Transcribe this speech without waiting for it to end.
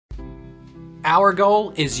Our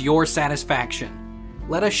goal is your satisfaction.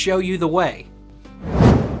 Let us show you the way.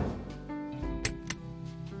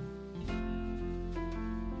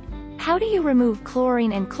 How do you remove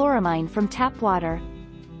chlorine and chloramine from tap water?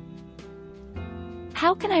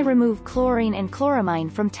 How can I remove chlorine and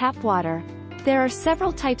chloramine from tap water? There are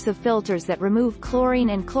several types of filters that remove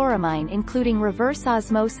chlorine and chloramine, including reverse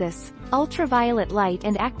osmosis, ultraviolet light,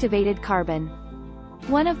 and activated carbon.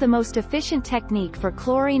 One of the most efficient technique for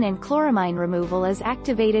chlorine and chloramine removal is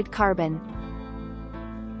activated carbon.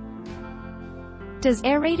 Does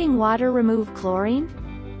aerating water remove chlorine?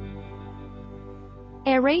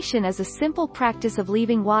 Aeration is a simple practice of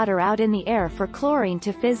leaving water out in the air for chlorine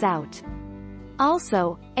to fizz out.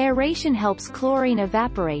 Also, aeration helps chlorine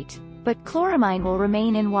evaporate, but chloramine will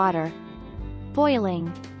remain in water.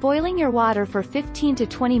 Boiling. Boiling your water for 15 to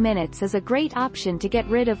 20 minutes is a great option to get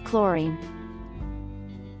rid of chlorine.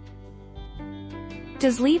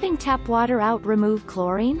 Does leaving tap water out remove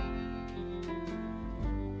chlorine?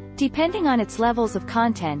 Depending on its levels of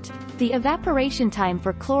content, the evaporation time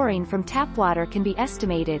for chlorine from tap water can be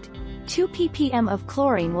estimated. 2 ppm of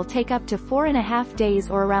chlorine will take up to 4.5 days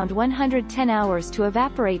or around 110 hours to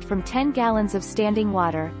evaporate from 10 gallons of standing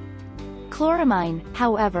water. Chloramine,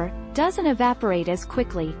 however, doesn't evaporate as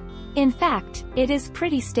quickly. In fact, it is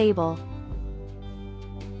pretty stable.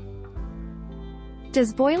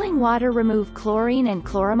 Does boiling water remove chlorine and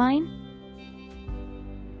chloramine?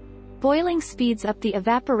 Boiling speeds up the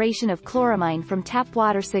evaporation of chloramine from tap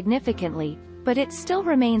water significantly, but it still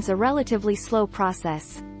remains a relatively slow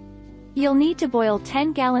process. You'll need to boil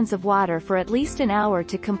 10 gallons of water for at least an hour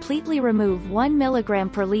to completely remove 1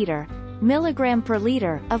 mg per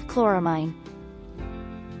liter of chloramine.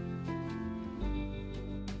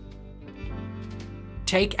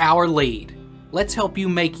 Take our lead. Let's help you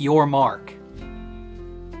make your mark.